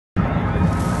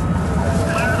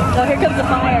So here comes the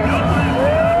fire.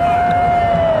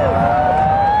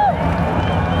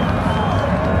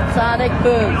 Sonic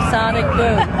boom, sonic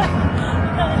boom.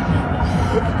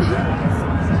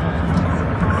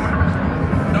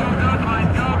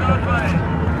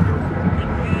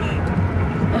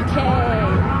 Okay.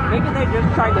 Maybe they're just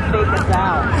trying to fake us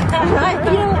out.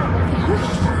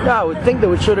 Yeah, I would think they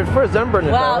would shoot it first, then burn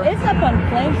it. Wow, it's up on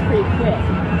flames pretty quick.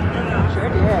 Sure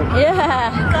did.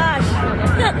 Yeah. Gosh.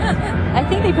 I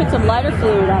think they put some lighter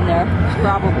fluid on there.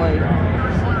 Probably.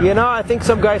 You know, I think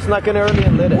some guy snuck in early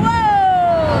and lit it. Whoa!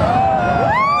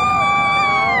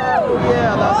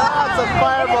 Yeah, that's a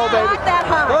fireball, baby. Not that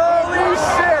hot. Holy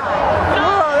shit!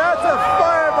 Whoa, that's a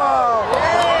fireball!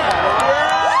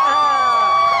 Yeah!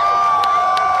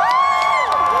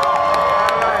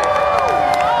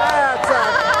 That's a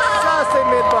saucy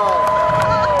meatball.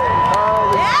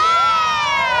 Holy shit!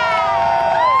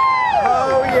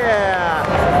 Oh yeah!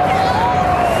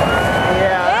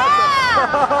 Yeah, that's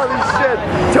a holy shit!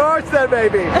 Torch that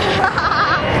baby!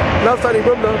 No sunny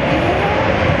boom though.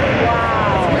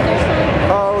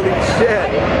 Holy shit!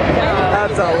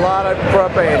 That's a lot of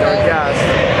propane or gas.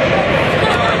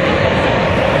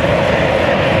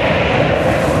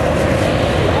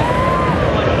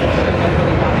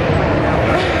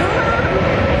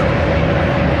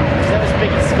 That was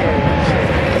big and scary.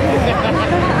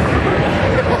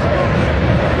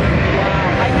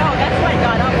 I know, that's why I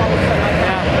got up all of a sudden like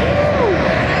that.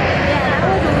 Yeah, that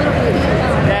was a little bit.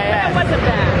 It wasn't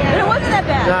bad. But it wasn't that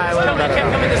bad. No, it wasn't It kept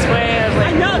bad. coming this way. I was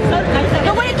like, I know. But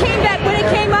when it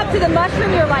came up to the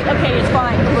mushroom, you're like, okay, it's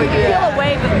fine. You could feel a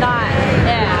wave, but not.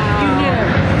 Yeah, you knew.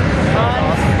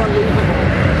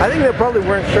 I think they probably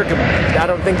weren't sure. I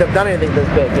don't think they've done anything this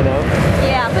big, you know.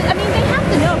 Yeah, but I mean, they have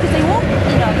to know because they won't.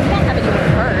 You know, they can't have anyone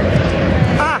hurt.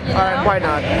 Ah, You all right, know? why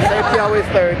not? Safety always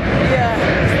third. Yeah.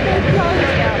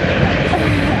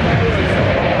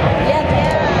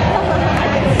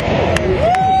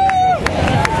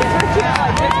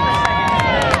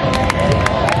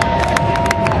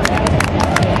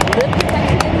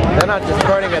 They're not just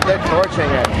burning it; they're torching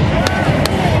it.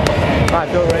 Ah,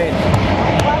 feel rain.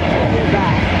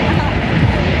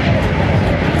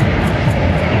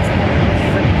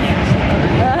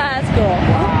 That's cool.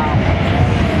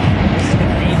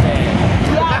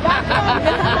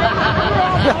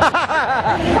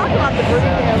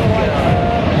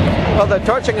 Well, they're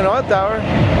torching an oil tower.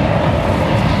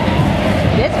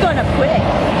 It's going up quick.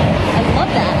 I love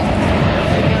that.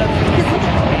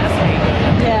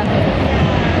 Yeah.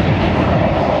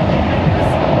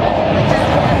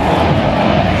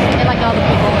 And like all the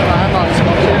people around all the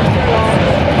sculptures.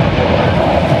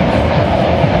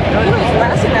 It was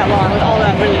lasting that long with all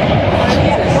that really.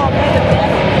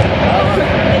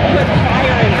 They put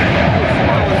fire in it.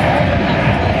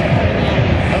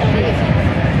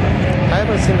 I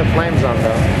haven't seen the flames on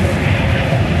though.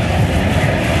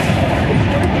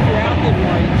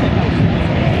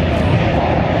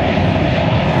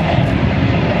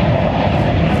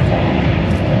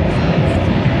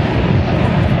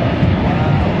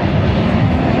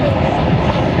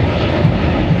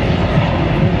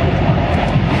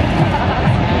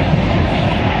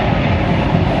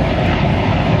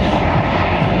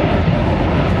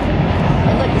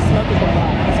 And look, the smoke is going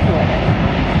on. It's cool.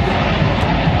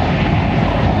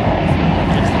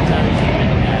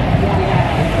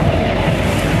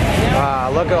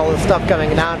 Look at all the stuff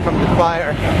coming down from the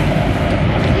fire.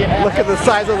 Yeah. Look at the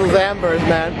size of those ambers,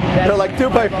 man. They're like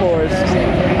 2x4s.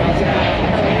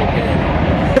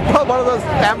 One of those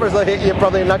ambers will hit you,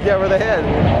 probably knock you over the head.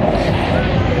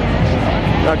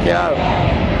 Knock you out.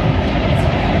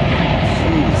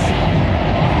 Jeez.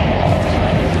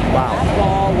 Wow.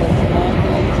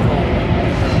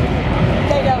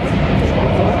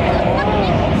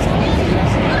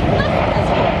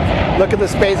 Look at the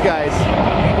space guys.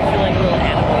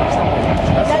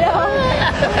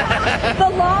 The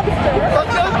lobster. Don't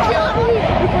kill me.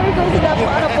 Before he goes in that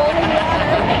pot of boiling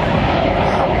water.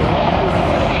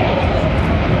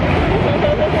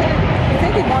 I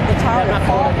think they want the tower to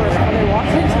fall first when they walk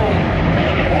into it.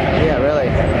 Yeah, really.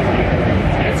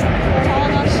 It's tall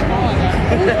enough, small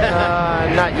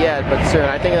enough. Not yet, but soon.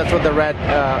 I think that's what the red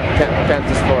fence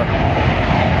is for.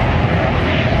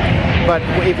 But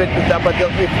if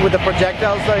with the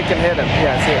projectiles, though, you can hit them.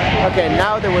 Yeah, see. Okay,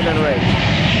 now they're within range.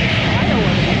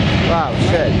 Wow,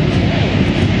 shit.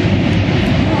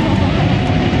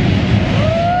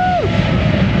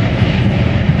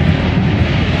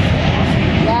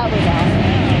 That was awesome.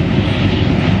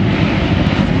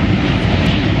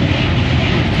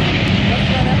 Let's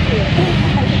run up to it.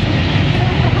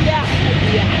 Yeah.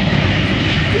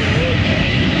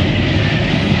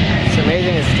 It's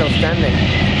amazing. It's still standing.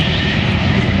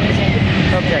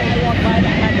 Okay. I walked by that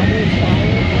had the whole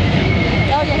fire.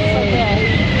 Oh, yeah, he's right there.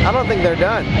 I don't think they're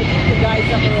done. I think the guys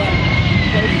up there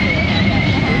close to it.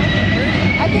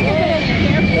 I think they're gonna.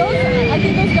 I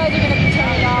think those guys are gonna be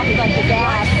turning off like the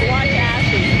gas. Watch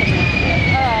ashes come out.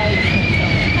 All right.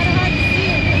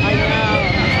 I know.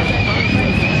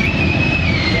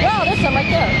 Wow, there's some right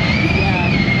there.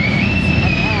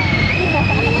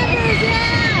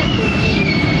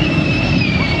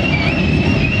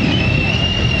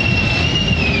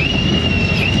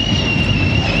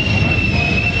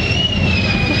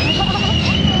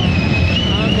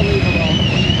 Unbelievable.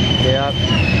 Yeah.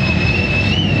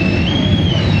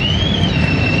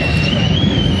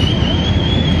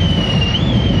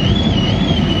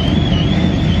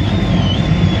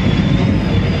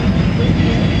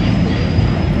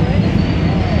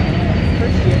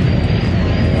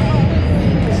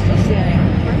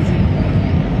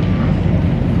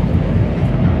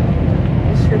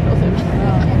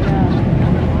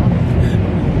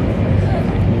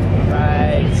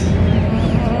 Right.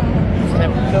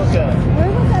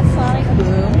 Where was that sonic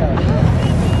boom?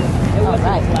 It wasn't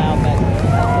as loud, but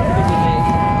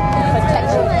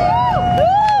Potentially.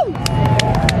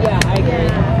 yeah, I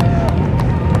agree.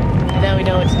 And now we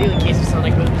know what to do in case of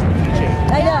sonic booms in the future.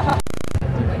 I know.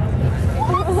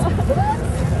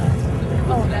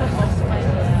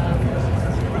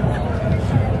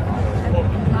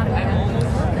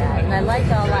 And I like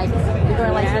how you're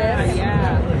going like this.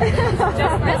 Yeah.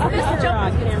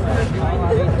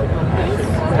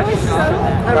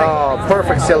 Oh,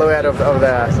 perfect silhouette of the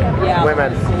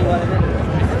women.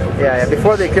 Yeah,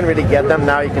 before they couldn't really get them,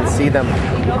 now you can see them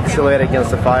silhouetted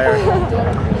against the fire.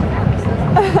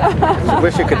 I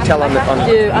wish you could tell on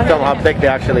film how big they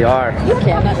actually are. You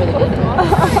can, I'm not really good at it.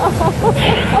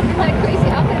 Kind of crazy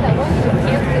outfit that one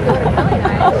can't go to Kelly and I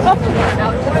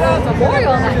out to the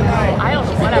memorial that night. I don't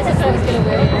know what I was going to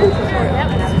wear. That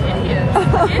was hideous.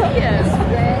 Hideous.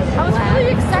 I was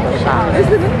really excited about it.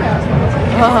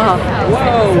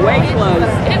 Whoa, way close.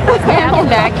 Yeah, I'm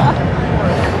back.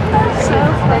 So,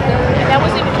 and that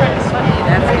wasn't even trying to be funny.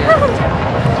 That's good.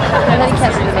 And then he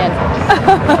catches the man.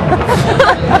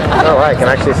 Oh, I can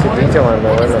actually see detail on the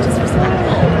women.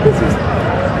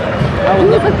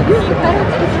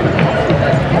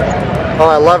 Oh,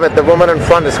 I love it. The woman in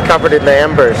front is covered in the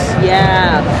embers.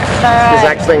 Yeah. She's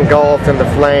actually engulfed in the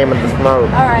flame and the smoke.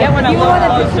 All right. Get one a little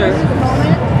closer.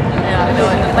 Yeah, I know.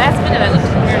 At the last minute, I looked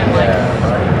at her and I'm like,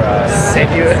 Send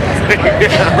you it.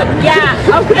 Yeah,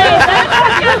 okay.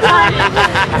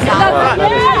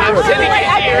 I'm sending it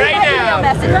to you right now.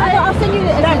 I'll send you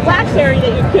That BlackBerry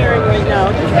that you're carrying right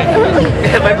now.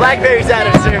 My BlackBerry's out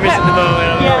of service at the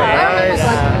moment. Nice.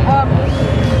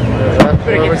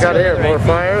 What do we got here? More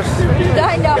fires?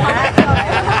 I know.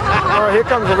 Oh, here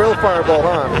comes a real fireball,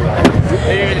 huh?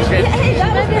 Hey,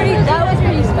 that was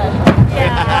pretty special.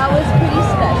 Yeah, that was pretty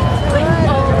special.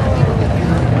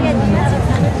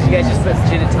 You guys just put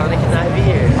gin and tonic in IV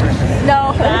here.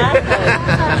 No.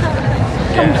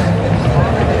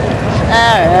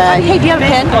 Alright. Hey, do you have a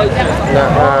pen? No,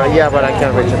 yeah, but I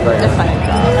can't reach it right That's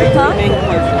now. fine.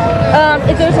 Huh?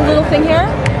 If there's a little thing here.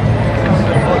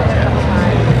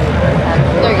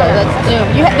 There you go. That's zoom.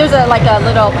 There's a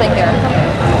little thing here.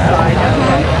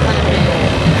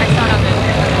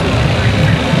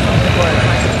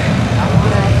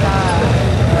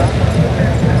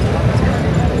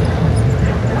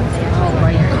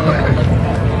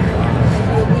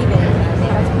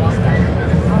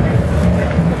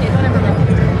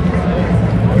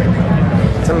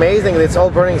 It's amazing that it's all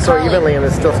burning so evenly and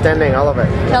it's still standing, all of it.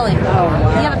 Kelly, do you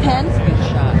have a pen?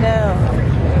 No.